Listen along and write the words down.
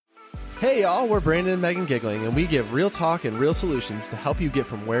Hey y'all, we're Brandon and Megan Giggling, and we give real talk and real solutions to help you get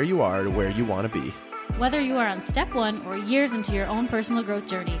from where you are to where you want to be. Whether you are on step one or years into your own personal growth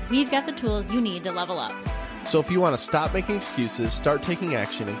journey, we've got the tools you need to level up. So if you want to stop making excuses, start taking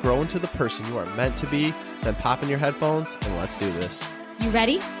action, and grow into the person you are meant to be, then pop in your headphones and let's do this. You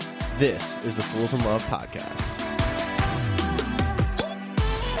ready? This is the Fools in Love podcast.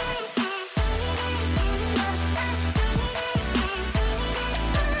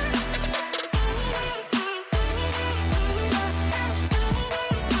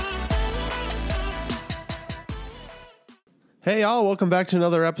 Hey y'all, welcome back to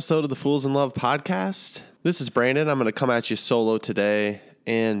another episode of the Fools in Love podcast. This is Brandon. I'm going to come at you solo today,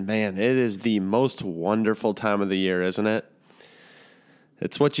 and man, it is the most wonderful time of the year, isn't it?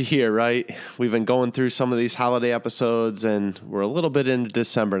 It's what you hear, right? We've been going through some of these holiday episodes, and we're a little bit into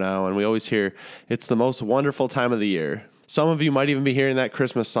December now, and we always hear it's the most wonderful time of the year. Some of you might even be hearing that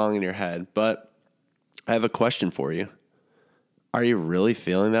Christmas song in your head, but I have a question for you. Are you really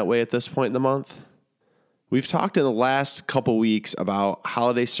feeling that way at this point in the month? We've talked in the last couple weeks about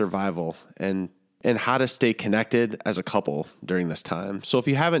holiday survival and how to stay connected as a couple during this time. So if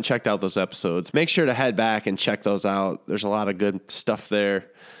you haven't checked out those episodes, make sure to head back and check those out. There's a lot of good stuff there.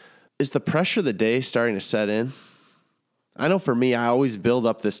 Is the pressure of the day starting to set in? I know for me, I always build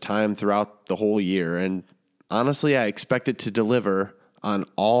up this time throughout the whole year. And honestly, I expect it to deliver on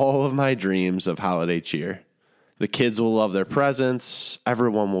all of my dreams of holiday cheer. The kids will love their presents.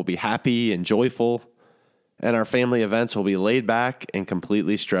 Everyone will be happy and joyful. And our family events will be laid back and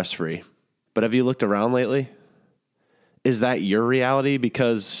completely stress-free. But have you looked around lately? Is that your reality?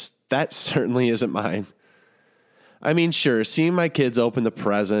 Because that certainly isn't mine. I mean, sure, seeing my kids open the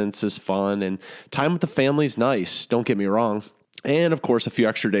presents is fun, and time with the family is nice, don't get me wrong. And of course, a few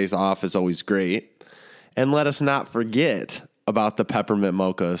extra days off is always great. And let us not forget about the peppermint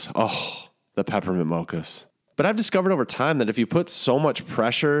mochas. Oh, the peppermint mochas. But I've discovered over time that if you put so much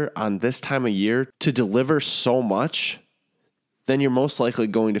pressure on this time of year to deliver so much, then you're most likely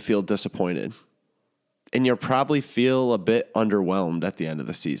going to feel disappointed. And you'll probably feel a bit underwhelmed at the end of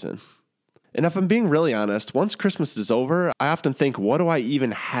the season. And if I'm being really honest, once Christmas is over, I often think, what do I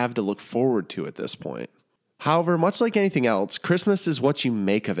even have to look forward to at this point? However, much like anything else, Christmas is what you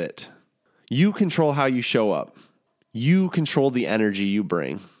make of it. You control how you show up. You control the energy you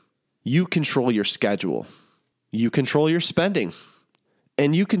bring. You control your schedule. You control your spending,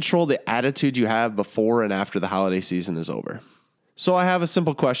 and you control the attitude you have before and after the holiday season is over. So I have a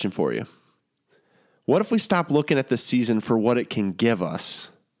simple question for you. What if we stop looking at the season for what it can give us,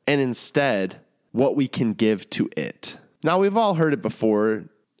 and instead what we can give to it? Now, we've all heard it before.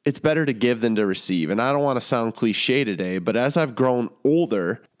 It's better to give than to receive, and I don't want to sound cliche today, but as I've grown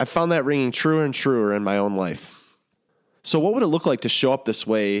older, I found that ringing truer and truer in my own life. So what would it look like to show up this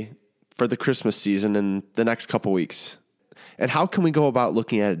way for the Christmas season in the next couple weeks? And how can we go about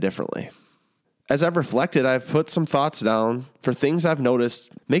looking at it differently? As I've reflected, I've put some thoughts down for things I've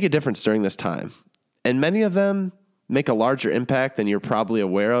noticed make a difference during this time. And many of them make a larger impact than you're probably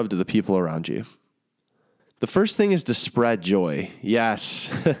aware of to the people around you. The first thing is to spread joy.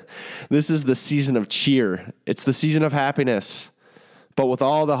 Yes, this is the season of cheer. It's the season of happiness. But with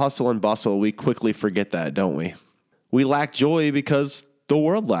all the hustle and bustle, we quickly forget that, don't we? We lack joy because the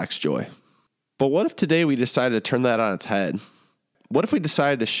world lacks joy. But what if today we decided to turn that on its head? What if we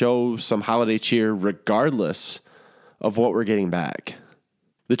decided to show some holiday cheer regardless of what we're getting back?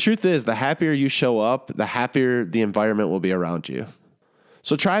 The truth is, the happier you show up, the happier the environment will be around you.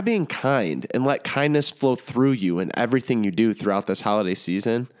 So try being kind and let kindness flow through you in everything you do throughout this holiday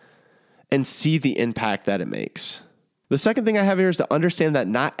season and see the impact that it makes. The second thing I have here is to understand that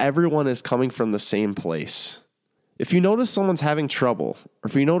not everyone is coming from the same place. If you notice someone's having trouble, or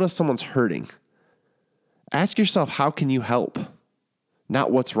if you notice someone's hurting, ask yourself, how can you help? Not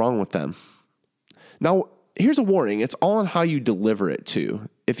what's wrong with them. Now, here's a warning. It's all on how you deliver it too.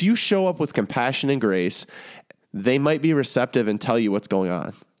 If you show up with compassion and grace, they might be receptive and tell you what's going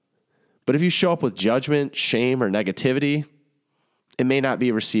on. But if you show up with judgment, shame, or negativity, it may not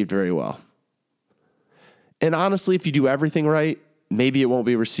be received very well. And honestly, if you do everything right, maybe it won't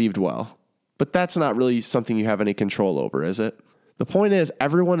be received well. But that's not really something you have any control over, is it? The point is,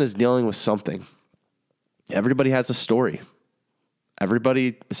 everyone is dealing with something. Everybody has a story.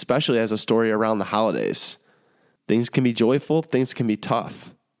 Everybody especially has a story around the holidays. Things can be joyful, things can be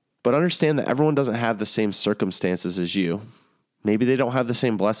tough. But understand that everyone doesn't have the same circumstances as you. Maybe they don't have the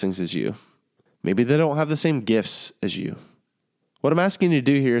same blessings as you. Maybe they don't have the same gifts as you. What I'm asking you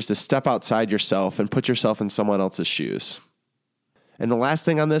to do here is to step outside yourself and put yourself in someone else's shoes. And the last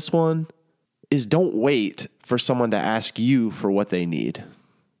thing on this one is don't wait for someone to ask you for what they need.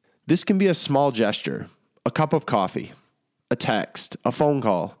 This can be a small gesture, a cup of coffee, a text, a phone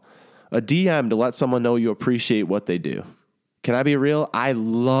call, a DM to let someone know you appreciate what they do. Can I be real? I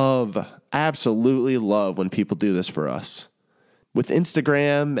absolutely love when people do this for us. With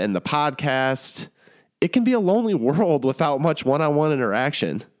Instagram and the podcast, it can be a lonely world without much one-on-one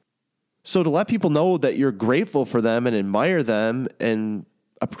interaction. So to let people know that you're grateful for them and admire them and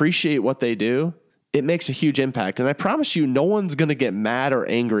appreciate what they do, it makes a huge impact. And I promise you, no one's going to get mad or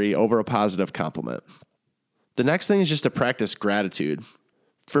angry over a positive compliment. The next thing is just to practice gratitude.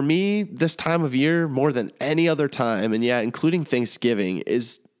 For me, this time of year, more than any other time, and yeah, including Thanksgiving,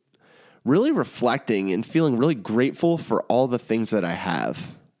 is really reflecting and feeling really grateful for all the things that I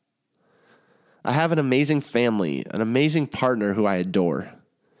have. I have an amazing family, an amazing partner who I adore,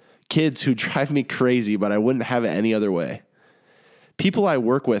 kids who drive me crazy, but I wouldn't have it any other way, people I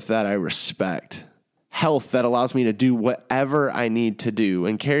work with that I respect, health that allows me to do whatever I need to do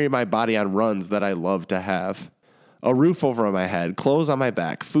and carry my body on runs that I love to have, a roof over my head, clothes on my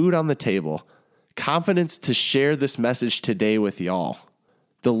back, food on the table, confidence to share this message today with y'all.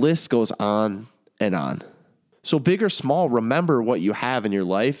 The list goes on and on. So big or small, remember what you have in your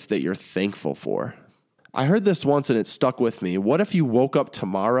life that you're thankful for. I heard this once and it stuck with me. What if you woke up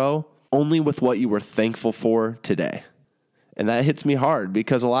tomorrow only with what you were thankful for today? And that hits me hard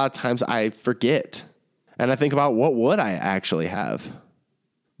because a lot of times I forget. And I think about what would I actually have?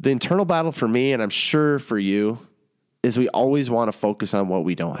 The internal battle for me, and I'm sure for you, is we always want to focus on what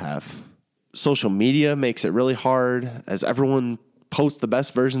we don't have. Social media makes it really hard as everyone posts the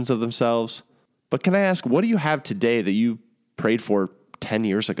best versions of themselves. But can I ask, what do you have today that you prayed for 10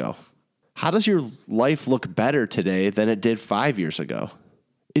 years ago? How does your life look better today than it did 5 years ago?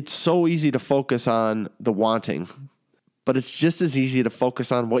 It's so easy to focus on the wanting, but it's just as easy to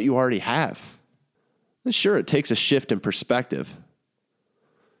focus on what you already have. And sure, it takes a shift in perspective.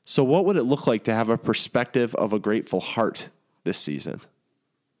 So what would it look like to have a perspective of a grateful heart this season?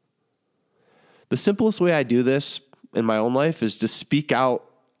 The simplest way I do this in my own life is to speak out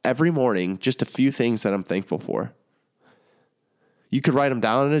every morning just a few things that I'm thankful for. You could write them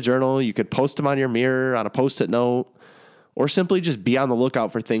down in a journal, you could post them on your mirror on a post-it note, or simply just be on the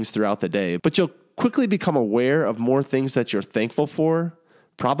lookout for things throughout the day. But you'll quickly become aware of more things that you're thankful for,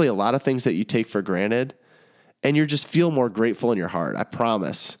 probably a lot of things that you take for granted, and you just feel more grateful in your heart. I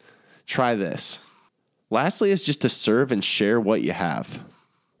promise. Try this. Lastly is just to serve and share what you have.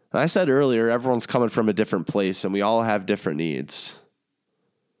 I said earlier, everyone's coming from a different place and we all have different needs.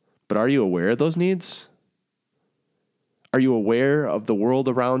 But are you aware of those needs? Are you aware of the world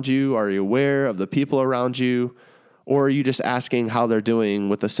around you? Are you aware of the people around you? Or are you just asking how they're doing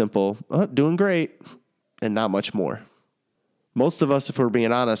with a simple, doing great, and not much more? Most of us, if we're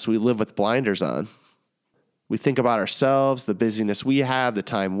being honest, we live with blinders on. We think about ourselves, the busyness we have, the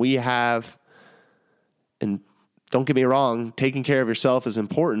time we have. And don't get me wrong, taking care of yourself is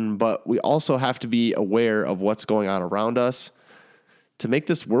important, but we also have to be aware of what's going on around us to make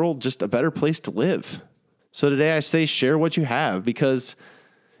this world just a better place to live. So today I say share what you have, because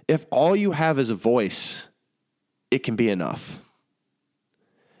if all you have is a voice, it can be enough.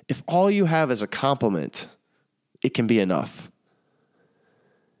 If all you have is a compliment, it can be enough.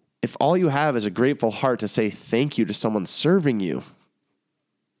 If all you have is a grateful heart to say thank you to someone serving you,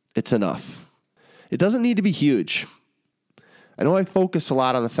 it's enough. It doesn't need to be huge. I know I focus a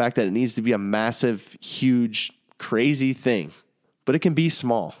lot on the fact that it needs to be a massive, huge, crazy thing, but it can be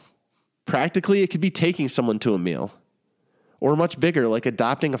small. Practically, it could be taking someone to a meal, or much bigger, like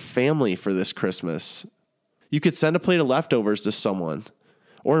adopting a family for this Christmas. You could send a plate of leftovers to someone,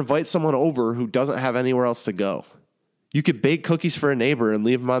 or invite someone over who doesn't have anywhere else to go. You could bake cookies for a neighbor and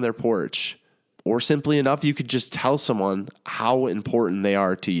leave them on their porch, or simply enough, you could just tell someone how important they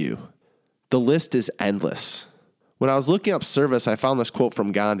are to you. The list is endless. When I was looking up service, I found this quote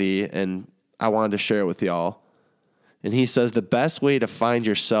from Gandhi, and I wanted to share it with y'all. And he says, the best way to find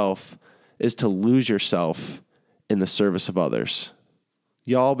yourself is to lose yourself in the service of others.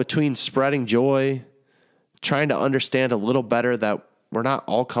 Y'all, between spreading joy, trying to understand a little better that we're not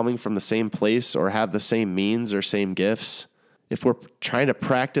all coming from the same place or have the same means or same gifts, if we're trying to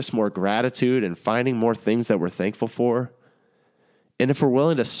practice more gratitude and finding more things that we're thankful for, and if we're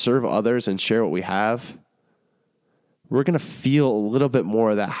willing to serve others and share what we have, we're going to feel a little bit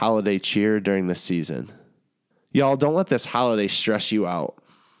more of that holiday cheer during this season. Y'all, don't let this holiday stress you out.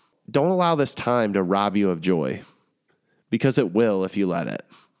 Don't allow this time to rob you of joy, because it will if you let it.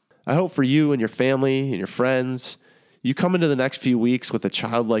 I hope for you and your family and your friends, you come into the next few weeks with a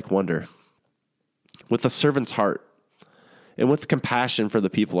childlike wonder, with a servant's heart, and with compassion for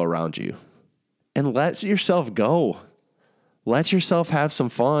the people around you. And let yourself go. Let yourself have some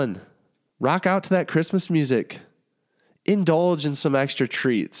fun. Rock out to that Christmas music. Indulge in some extra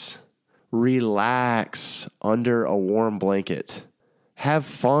treats. Relax under a warm blanket. Have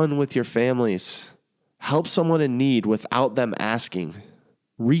fun with your families. Help someone in need without them asking.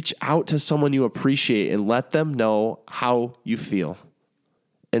 Reach out to someone you appreciate and let them know how you feel.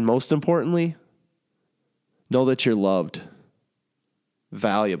 And most importantly, know that you're loved,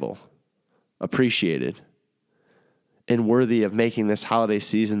 valuable, appreciated, and worthy of making this holiday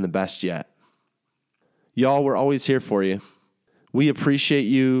season the best yet. Y'all, we're always here for you. We appreciate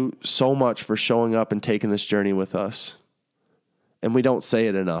you so much for showing up and taking this journey with us. And we don't say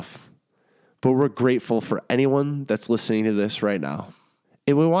it enough, but we're grateful for anyone that's listening to this right now.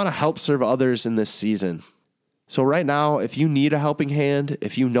 And we want to help serve others in this season. So right now, if you need a helping hand,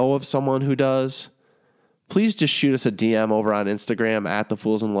 if you know of someone who does, please just shoot us a DM over on Instagram at The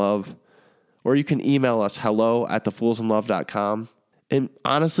Fools in Love, or you can email us hello@thefoolsinlove.com. And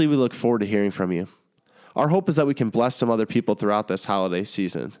honestly, we look forward to hearing from you. Our hope is that we can bless some other people throughout this holiday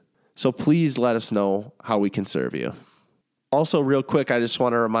season. So please let us know how we can serve you. Also, real quick, I just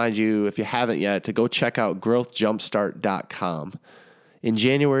want to remind you, if you haven't yet, to go check out growthjumpstart.com. In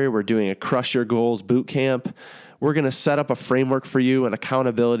January, we're doing a Crush Your Goals boot camp. We're going to set up a framework for you and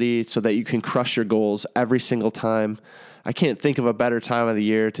accountability so that you can crush your goals every single time. I can't think of a better time of the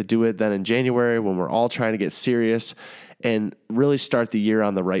year to do it than in January, when we're all trying to get serious and really start the year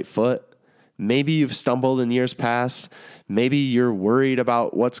on the right foot. Maybe you've stumbled in years past. Maybe you're worried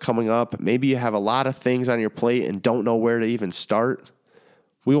about what's coming up. Maybe you have a lot of things on your plate and don't know where to even start.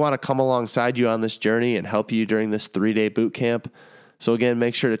 We want to come alongside you on this journey and help you during this 3-day boot camp. So again,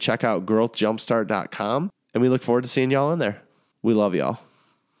 make sure to check out growthjumpstart.com, and we look forward to seeing y'all in there. We love y'all.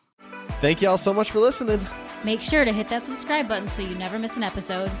 Thank y'all so much for listening. Make sure to hit that subscribe button so you never miss an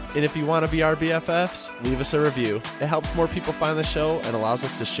episode. And if you want to be our BFFs, leave us a review. It helps more people find the show and allows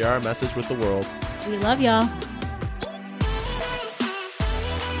us to share our message with the world. We love y'all.